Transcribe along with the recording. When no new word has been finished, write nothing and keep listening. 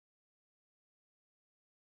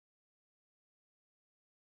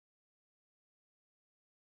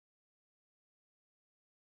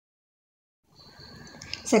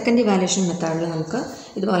Second evaluation മെത്തേഡിൽ നമുക്ക്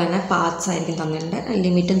ഇതുപോലെ തന്നെ പാത്സ് ആയിരിക്കും തന്നിട്ടുണ്ട്,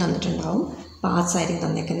 ലിമിറ്റും തന്നിട്ടുണ്ടാവും, പാത്സ് ആയിരിക്കും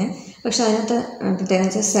തന്നേക്കുന്നത്. പക്ഷേ അതിനകത്ത് പ്രത്യേകം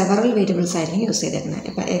വെച്ചാൽ സെവറൽ വേരിയബിൾസ് ആയിരിക്കും യൂസ് ചെയ്തേക്കുന്നത്.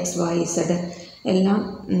 ഇപ്പോൾ എക്സ് വൈ സെഡ് എല്ലാം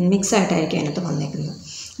മിക്സ് ആയിട്ടായിരിക്കും അതിനകത്ത് വന്നേക്കുന്നത്.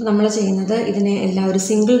 അപ്പോൾ നമ്മൾ ചെയ്യുന്നത് ഇതിനെ എല്ലാം ഒരു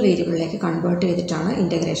സിംഗിൾ വേരിയബിളിലേക്ക് കൺവേർട്ട് ചെയ്തിട്ടാണ്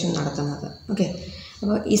ഇൻ്റഗ്രേഷൻ നടത്തുന്നത്. ഓക്കെ,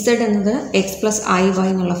 അപ്പോൾ ഇസഡ് എന്നത് എക്സ് പ്ലസ് ഐ വൈ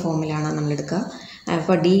എന്നുള്ള ഫോമിലാണ് നമ്മളെടുക്കുക.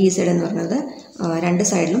 അപ്പോൾ ഡി ഇസഡ് എന്ന് പറയുന്നത് രണ്ട്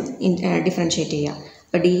സൈഡിലും ഡിഫറൻഷ്യേറ്റ് ചെയ്യുക.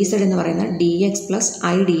 അപ്പോൾ ഡി ഇസഡ് എന്ന് പറയുന്നത് D X plus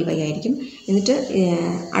I D Y ആയിരിക്കും. എന്നിട്ട്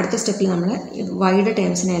അടുത്ത സ്റ്റെപ്പിൽ നമ്മൾ വൈയുടെ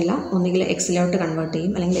ടേംസിനെ എല്ലാം ഒന്നുകിൽ എക്സിലോട്ട് കൺവേർട്ട്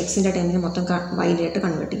ചെയ്യും, അല്ലെങ്കിൽ എക്സിൻ്റെ ടേമിനെ മൊത്തം വൈയിലോട്ട്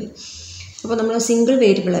കൺവേർട്ട് ചെയ്യും. അപ്പോൾ നമ്മൾ സിംഗിൾ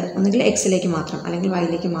വേരിയബിൾ ഒന്നുകിൽ എക്സിലേക്ക് മാത്രം അല്ലെങ്കിൽ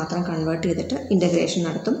വൈയിലേക്ക് മാത്രം കൺവേർട്ട് ചെയ്തിട്ട് ഇൻ്റഗ്രേഷൻ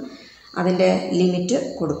നടത്തും. അതിൻ്റെ ലിമിറ്റ്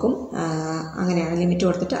കൊടുക്കും. അങ്ങനെയാണ് ലിമിറ്റ്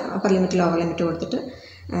കൊടുത്തിട്ട് അപ്പർ ലിമിറ്റ് ലോവർ ലിമിറ്റ് കൊടുത്തിട്ട്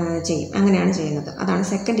ചെയ്യും. അങ്ങനെയാണ് ചെയ്യുന്നത്. അതാണ്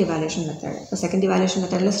സെക്കൻഡ് ഇവാലുവേഷൻ മെത്തേഡ്. അപ്പോൾ സെക്കൻഡ് ഇവാലുവേഷൻ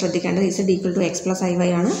മെത്തേഡിൽ ശ്രദ്ധിക്കേണ്ടത് Z equal to X plus I Y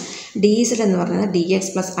ആണ്. ഡി ഇസഡ് എന്ന് പറയുന്നത് D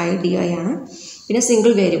X plus I D Y ആണ്. പിന്നെ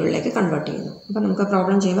സിംഗിൾ വേരിയബിളിലേക്ക് കൺവേർട്ട് ചെയ്യുന്നു. അപ്പോൾ നമുക്ക്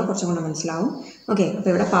പ്രോബ്ലം ചെയ്യുമ്പോൾ കുറച്ചും കൂടെ മനസ്സിലാവും. ഓക്കെ,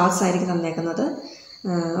 അപ്പോൾ ഇവിടെ പാർട്സ് ആയിരിക്കും തന്നേക്കുന്നത്.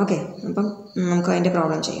 ഓക്കെ, അപ്പം നമുക്ക് അതിൻ്റെ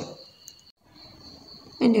പ്രോബ്ലം ചെയ്യാം.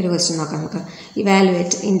 എൻ്റെ ഒരു ക്വസ്റ്റ്യൻ നോക്കാം നമുക്ക്.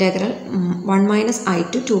 Evaluate integral 1 minus I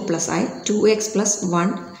to 2 plus I 2x plus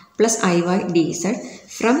 1 plus I Y D Z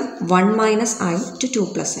from 1 minus I to 2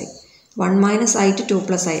 plus I. 1 minus I to 2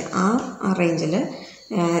 plus I ആ റേഞ്ചിൽ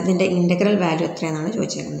ഇതിൻ്റെ ഇൻ്റഗ്രൽ വാല്യൂ എത്രയാണെന്നാണ്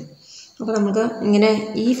ചോദിച്ചേക്കുന്നത്. അപ്പോൾ നമുക്ക് ഇങ്ങനെ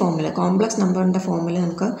ഈ ഫോമിൽ കോംപ്ലക്സ് നമ്പറിൻ്റെ ഫോമിൽ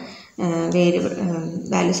നമുക്ക്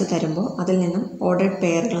വാല്യൂസ് തരുമ്പോൾ അതിൽ നിന്നും ഓർഡേഡ്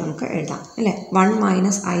പെയറുകൾ നമുക്ക് എഴുതാം അല്ലേ. 1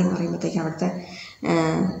 മൈനസ് ഐ എന്ന് പറയുമ്പോഴത്തേക്ക് അവിടുത്തെ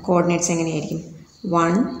കോർഡിനേറ്റ്സ് എങ്ങനെയായിരിക്കും?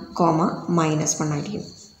 1, -1 ആയിരിക്കും.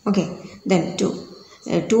 ഓക്കെ, ദെൻ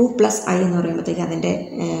 2 പ്ലസ് ഐ എന്ന് പറയുമ്പോഴത്തേക്ക് അതിൻ്റെ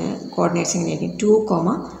കോർഡിനേറ്റ്സ് എങ്ങനെയായിരിക്കും? 2,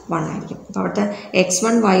 1 ആയിരിക്കും. അപ്പോൾ അവിടുത്തെ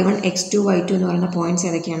x1 y1 x2 y2 എന്ന് പറയുന്ന പോയിൻറ്റ്സ്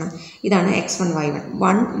ഏതൊക്കെയാണ്? ഇതാണ് x1 y1.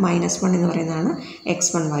 1 - 1 എന്ന് പറയുന്നതാണ്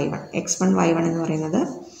x1 y1. x1 y1 എന്ന് പറയുന്നത്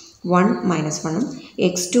 1 - 1ഉം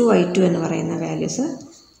x2 y2 എന്ന് പറയുന്ന വാല്യൂസ്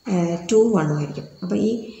 2, 1 ആയിരിക്കും. അപ്പോൾ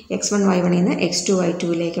ഈ x1 y1 നിന്ന് x2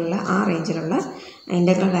 y2ലേക്കുള്ള ആ റേഞ്ചിലുള്ള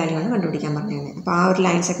ഇൻ്റഗ്രൽ വാല്യൂ ആണ് കണ്ടുപിടിക്കാൻ പറഞ്ഞത്. അപ്പോൾ ആ ഒരു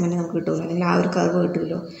ലൈൻ സെഗ്മെൻറ്റ് നമുക്ക് കിട്ടുമല്ലോ, അല്ലെങ്കിൽ ആ ഒരു കർവ്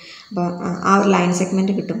കിട്ടുമല്ലോ. അപ്പോൾ ആ ഒരു ലൈൻ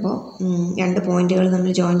സെഗ്മെൻറ്റ് കിട്ടുമ്പോൾ രണ്ട് പോയിൻറ്റുകൾ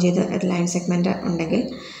നമ്മൾ ജോയിൻ ചെയ്ത് ഒരു ലൈൻ സെഗ്മെൻറ്റ് ഉണ്ടെങ്കിൽ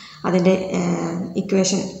അതിൻ്റെ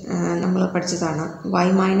ഇക്വേഷൻ നമ്മൾ പഠിച്ചതാണ്. y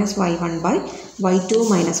minus y1 by y2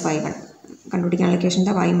 minus y1 കണ്ടുപിടിക്കാനുള്ള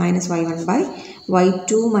ഇക്വേഷൻ്റെ y minus y1 by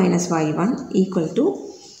y2 minus y1 equal to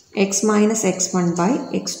x minus x1 by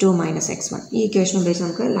x2 minus x1. ഈ ഇക്വേഷൻ ഉപയോഗിച്ച്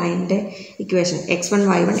നമുക്ക് ലൈനിൻ്റെ equation x1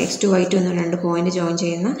 y1 x2 y2 എന്ന രണ്ട് പോയിൻറ്റ് ജോയിൻ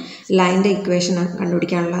ചെയ്യുന്ന ലൈനിൻ്റെ equation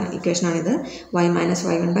കണ്ടുപിടിക്കാനുള്ള ഇക്വേഷനാണിത്. y minus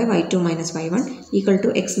y1 by y2 minus y1 equal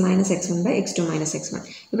to x minus x1 by x2 minus x1.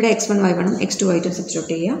 ഇവിടെ x1 y1ഉം x2 y2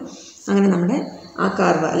 സബ്സ്റ്റിറ്റ്യൂട്ട് ചെയ്യുക. അങ്ങനെ നമ്മുടെ ആ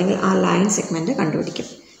കർവ് അല്ലെങ്കിൽ ആ ലൈൻ സെഗ്മെൻറ്റ് കണ്ടുപിടിക്കും.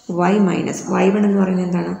 y മൈനസ് y1 എന്ന് പറയുന്നത്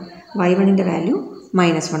എന്താണ്? y1ൻ്റെ വാല്യൂ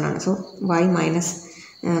 -1 ആണ്. സോ y മൈനസ്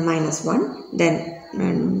 -1, ദെൻ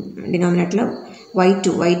ഡിനോമിനേറ്ററിൽ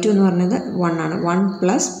y2 എന്ന് പറയുന്നത് 1 ആണ്. 1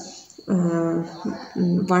 പ്ലസ്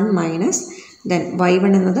 1 മൈനസ് ദെൻ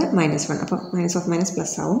y1 എന്നത് -1. അപ്പോൾ മൈനസ് ഓഫ് മൈനസ്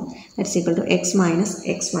പ്ലസ് ആവും. That's equal to x minus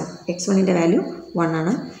x1. x1ൻ്റെ value 1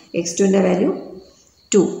 ആണ്. x2ൻ്റെ വാല്യൂ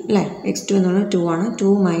 2 അല്ലേ. x2 എന്ന് പറയുന്നത് 2 ആണ്.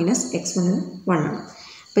 2 മൈനസ് x1 1 ആണ്.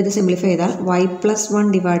 അപ്പോൾ ഇത് സിംപ്ലിഫൈ ചെയ്താൽ y plus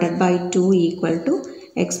 1 divided by 2 equal to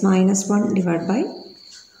x minus 1 divide by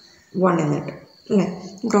 1 എന്ന് കിട്ടും അല്ലേ.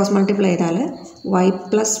 ക്രോസ് മൾട്ടിപ്ലൈ ചെയ്താൽ y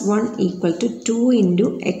plus 1 equal to 2 into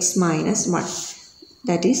x minus 1.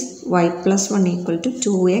 That is y plus 1 equal to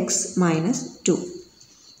 2x minus 2.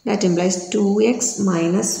 That implies 2x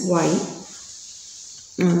minus y.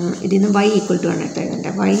 ഇതിൽ നിന്ന് y equal to ആണ് എഴുതേണ്ടത്.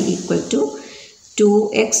 y equal to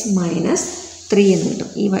 2x minus 3 എന്ന് കിട്ടും.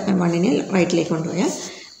 ഈ 1നെ റൈറ്റിലേക്ക് കൊണ്ടുപോയാൽ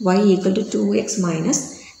y equal to 2x minus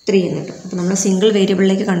 3 എന്ന് കിട്ടും. അപ്പോൾ നമ്മൾ സിംഗിൾ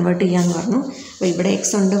വേരിയബിളിലേക്ക് കൺവേർട്ട് ചെയ്യാമെന്ന് പറഞ്ഞു. അപ്പോൾ ഇവിടെ x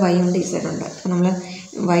ഉണ്ട്, y ഉണ്ട്, z ഉണ്ട്. അപ്പോൾ നമ്മൾ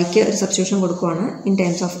yക്ക് ഒരു സബ്സ്റ്റിറ്റ്യൂഷൻ കൊടുക്കുവാണ് ഇൻ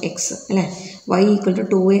ടേംസ് ഓഫ് x അല്ലേ. y equal to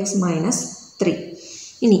 2x minus 3.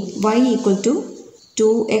 ഇനി y equal to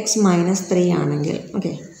 2x minus 3 ആണെങ്കിൽ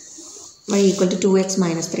okay, y equal to 2x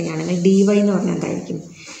minus 3 ആണെങ്കിൽ dy എന്ന് പറഞ്ഞാൽ എന്തായിരിക്കും?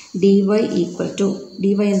 dy ഈക്വൽ ടു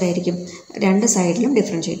dy എന്തായിരിക്കും? രണ്ട് സൈഡിലും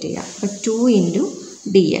ഡിഫറൻഷ്യേറ്റ് ചെയ്യുക. അപ്പോൾ 2 ഇൻറ്റു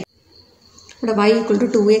dx. ഇവിടെ y equal to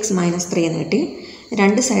 2x minus 3 എന്ന് കിട്ടി.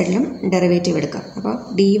 രണ്ട് സൈഡിലും ഡെറിവേറ്റീവ് എടുക്കുക. അപ്പോൾ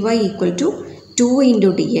dy equal to 2 into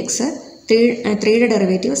dx. 3യുടെ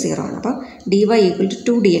derivative 0 ആണ്. അപ്പോൾ dy ഈക്വൽ ടു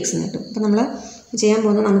 2dx എന്ന് കിട്ടും. അപ്പോൾ നമ്മൾ ചെയ്യാൻ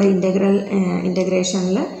പോകുന്നത് നമ്മുടെ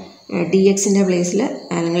ഇൻ്റഗ്രേഷനിൽ dxൻ്റെ പ്ലേസിൽ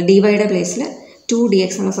അല്ലെങ്കിൽ ഡിയുടെ പ്ലേസിൽ 2dx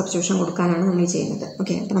എന്നുള്ള സബ്സ്റ്റിറ്റ്യൂഷൻ കൊടുക്കാനാണ് നമ്മൾ ചെയ്യുന്നത്.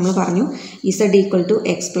 ഓക്കെ, അപ്പോൾ നമ്മൾ പറഞ്ഞു z equal to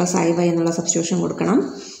x plus I Y എന്നുള്ള സബ്സ്റ്റിറ്റ്യൂഷൻ കൊടുക്കണം.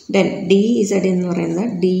 ദെൻ dz എന്ന് പറയുന്നത്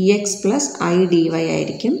dx plus I D Y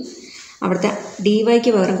ആയിരിക്കും. അവിടുത്തെ ഡിവൈക്ക്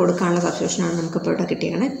പകരം കൊടുക്കാനുള്ള സബ്സ്റ്റിറ്റ്യൂഷനാണ് നമുക്കിപ്പോൾ ഇവിടെ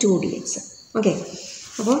കിട്ടിയാണ് 2dx. ഓക്കെ,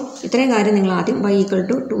 അപ്പോൾ ഇത്രയും കാര്യം നിങ്ങൾ ആദ്യം y equal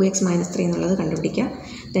to 2x minus 3 എന്നുള്ളത് കണ്ടുപിടിക്കുക.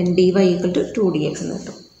 Then dy equal to 2dx എന്ന്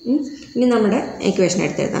കിട്ടും. ഇനി നമ്മുടെ ഇക്വേഷൻ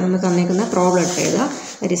എടുത്തെഴുതാം. നമ്മൾ തന്നേക്കുന്ന problem എടുത്തെഴുതുക.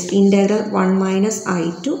 That is integral 1 minus I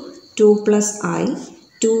to 2 plus I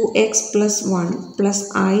 2x plus 1 plus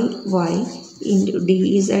I Y into D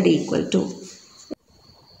Z equal to.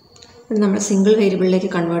 നമ്മൾ സിംഗിൾ വേരിയബിളിലേക്ക്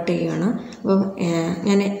കൺവേർട്ട് ചെയ്യുകയാണ്. അപ്പോൾ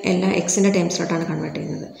ഞാൻ എല്ലാ എക്സിൻ്റെ ടേംസിലോട്ടാണ് കൺവേർട്ട്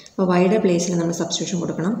ചെയ്യുന്നത്. അപ്പോൾ വൈയുടെ പ്ലേസിൽ നമ്മൾ സബ്സ്റ്റിറ്റ്യൂഷൻ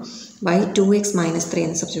കൊടുക്കണം. y 2x മൈനസ് 3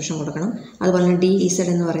 എന്ന സബ്സ്റ്റിറ്റ്യൂഷൻ കൊടുക്കണം. അതുപോലെ തന്നെ ഡി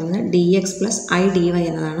ഇസഡ് എന്ന് പറയുന്നത് dx plus I D Y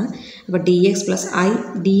എന്നതാണ്. അപ്പോൾ dx പ്ലസ് ഐ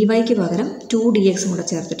ഡി വൈക്ക് പകരം 2dx കൂടെ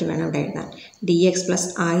ചേർത്തിട്ട് വേണം ഇവിടെ എഴുതാൻ. dx plus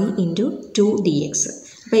I into 2dx.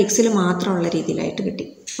 അപ്പോൾ എക്സിൽ മാത്രമുള്ള രീതിയിലായിട്ട് കിട്ടി.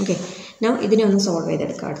 ഓക്കെ, ഞാൻ ഇതിനെ ഒന്ന് സോൾവ്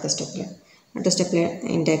ചെയ്തെടുക്കാം അടുത്ത സ്റ്റെപ്പിൽ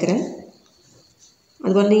ഇൻ്റഗ്രൽ.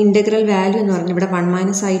 അതുപോലെ തന്നെ ഇൻ്റഗ്രൽ വാല്യൂ എന്ന് പറഞ്ഞാൽ ഇവിടെ 1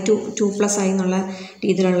 minus I to 2 plus I എന്നുള്ള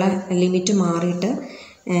രീതിയിലുള്ള ലിമിറ്റ് മാറിയിട്ട്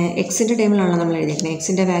എക്സിൻ്റെ ടൈമിലാണല്ലോ നമ്മൾ എഴുതിയിരിക്കുന്നത്.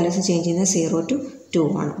 എക്സിൻ്റെ വാല്യൂസ് ചേഞ്ച് ചെയ്യുന്നത് 0 to 2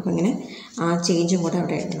 ആണ്. അപ്പോൾ ഇങ്ങനെ ആ ചേഞ്ചും കൂടെ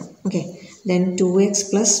അവിടെ എഴുതണം. Okay, then 2x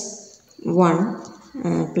plus 1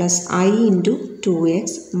 plus I into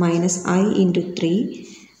 2x minus I into 3.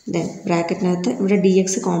 Then ബ്രാക്കറ്റിനകത്ത് ഇവിടെ ഡി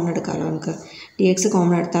എക്സ് കോമൺ എടുക്കാമല്ലോ. നമുക്ക് ഡി എക്സ്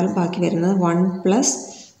കോമൺ എടുത്താൽ ബാക്കി വരുന്നത് 1 plus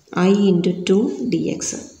I into 2 D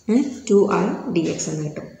X 2i dx എന്ന്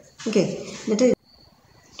കിട്ടും. ഓക്കെ, എന്നിട്ട്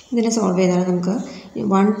ഇതിനെ സോൾവ് ചെയ്താൽ നമുക്ക്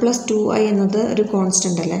 1 പ്ലസ് 2i എന്നത് ഒരു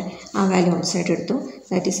കോൺസ്റ്റൻ്റ് അല്ലേ, ആ വാല്യൂ ഓൺ സൈഡ് എടുത്തു.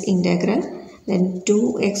 That is integral then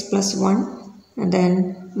 2x plus 1 then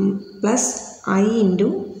plus I into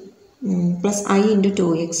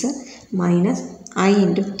 2x minus I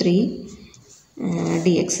into 3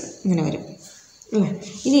 dx ഇങ്ങനെ വരും അല്ലേ.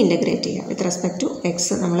 ഇനി ഇൻ്റഗ്രേറ്റ് ചെയ്യുക. വിത്ത് റെസ്പെക്ട് ടു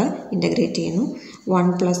എക്സ് നമ്മൾ ഇൻ്റഗ്രേറ്റ് ചെയ്യുന്നു.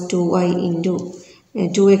 1 പ്ലസ് 2i ഇൻറ്റു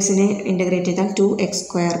 2xനെ ഇൻ്റഗ്രേറ്റ് ചെയ്താൽ 2x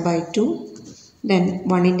square by 2. Then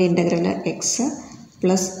 1ൻ്റെ integral X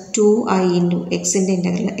plus 2i into എക്സിൻ്റെ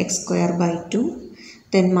integral X square by 2.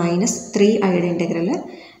 Then minus 3iയുടെ integral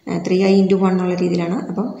 3i into 1 എന്നുള്ള രീതിയിലാണ്.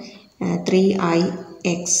 അപ്പം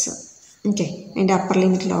 3ix. ഓക്കെ, അതിൻ്റെ അപ്പർ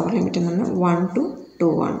ലിമിറ്റ് ലോവർ ലിമിറ്റ് എന്ന് പറഞ്ഞാൽ 1 to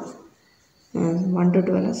 2 ആണ്. 1 to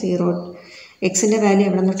 2 അല്ല, 0 എക്സിൻ്റെ വാല്യൂ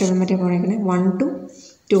എവിടെ നിന്ന് ടേം വരെ പോകണേക്കണേ 1 to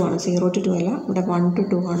 2 ആണ്. 0 to 2 അല്ല, ഇവിടെ 1 to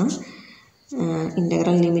 2 ആണ്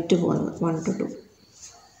ഇൻ്റഗ്രൽ ലിമിറ്റ് പോകുന്നത്. 1 to 2.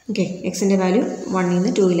 ഓക്കെ, എക്സിൻ്റെ വാല്യൂ 1 നിന്ന്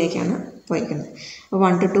 2ലേക്കാണ് പോയിരിക്കുന്നത്. അപ്പോൾ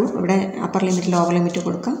 1 to 2 ഇവിടെ അപ്പർ ലിമിറ്റ് ലോവർ ലിമിറ്റ്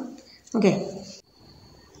കൊടുക്കാം. ഓക്കെ,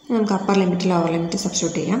 നമുക്ക് upper limit lower limit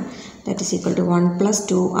substitute ചെയ്യാം. That is equal to 1 plus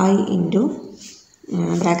 2i into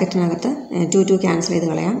ബ്രാക്കറ്റിനകത്ത് 2 cancel ചെയ്ത്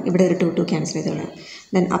കളയാം. ഇവിടെ ഒരു 2 ക്യാൻസൽ ചെയ്ത് കളയാം.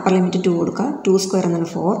 ദെൻ അപ്പർ ലിമിറ്റ് 2 കൊടുക്കുക. 2 സ്ക്വയർ എന്നാണ്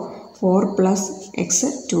 4 plus X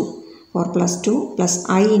 2 4 plus 2 plus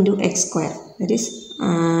I into X square that is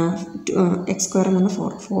X square എന്നാണ്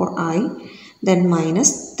 4i. Then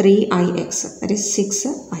minus 3ix that is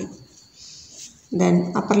 6i. Then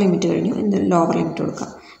upper limit കഴിഞ്ഞു. ലോവർ ലിമിറ്റ് കൊടുക്കുക.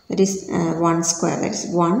 That is 1 square that is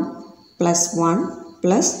 1 plus 1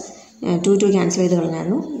 plus 2 cancel ചെയ്ത്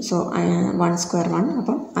കളഞ്ഞായിരുന്നു. So 1 square 1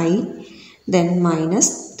 അപ്പം i. Then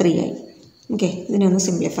minus 3i. Okay, ഇതിനെ ഒന്ന്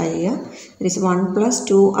simplify ചെയ്യുക. That is 1 plus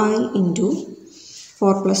 2i into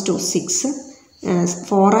 4 plus 2 6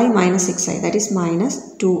 4i minus 6i that is minus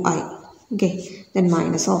 2i. Okay, then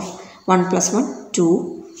minus of 1 plus 1 2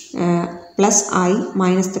 plus i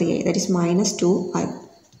minus 3i that is minus 2i.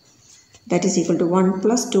 That is equal to 1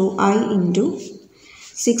 plus 2i into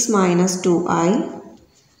 6 minus 2i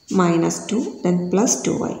minus 2 then plus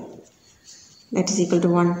 2i. That is equal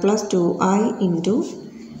to 1 plus 2i into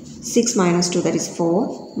 6 minus 2 that is 4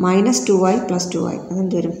 minus 2i plus 2i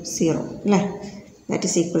and then 0. That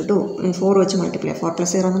is equal to 4 വെച്ച് multiply 4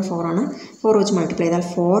 plus 0 എന്നാൽ 4 ആണ്. 4 വെച്ച് multiply ചെയ്താൽ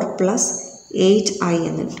 4 plus 8i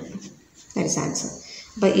എന്ന് കിട്ടും. That is answer.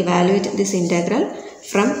 അപ്പോൾ evaluate this integral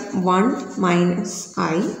from 1 minus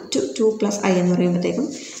I to 2 plus I എന്ന് പറയുമ്പോഴത്തേക്കും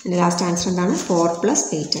എൻ്റെ ലാസ്റ്റ് ആൻസർ എന്താണ് 4 പ്ലസ്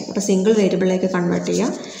 8i. അപ്പോൾ സിംഗിൾ വേരിയബിളിലേക്ക് കൺവേർട്ട്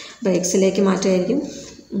ചെയ്യാം. അപ്പോൾ എക്സിലേക്ക് മാറ്റമായിരിക്കും,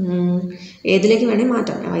 ഏതിലേക്ക് വേണമെങ്കിൽ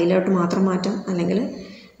മാറ്റാം. വൈയിലോട്ട് മാത്രം മാറ്റാം, അല്ലെങ്കിൽ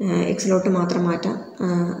എക്സിലോട്ട് മാത്രം മാറ്റാം.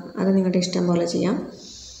 അത് നിങ്ങളുടെ ഇഷ്ടം പോലെ ചെയ്യാം.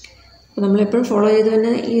 അപ്പോൾ നമ്മളെപ്പോഴും ഫോളോ ചെയ്ത്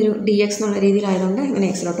തന്നെ ഈ ഒരു ഡി എക്സ് എന്നുള്ള രീതിയിലായതുകൊണ്ട് ഇങ്ങനെ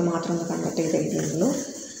എക്സിലോട്ട് മാത്രം ഒന്ന് കൺവേർട്ട് ചെയ്ത് എഴുതുന്നുള്ളൂ.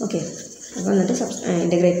 ഓക്കെ, അപ്പോൾ എന്നിട്ട്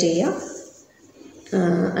ഇൻ്റഗ്രേറ്റ് ചെയ്യുക,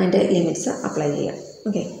 അതിൻ്റെ ലിമിറ്റ്സ് അപ്ലൈ ചെയ്യുക.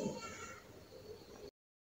 ഓക്കെ.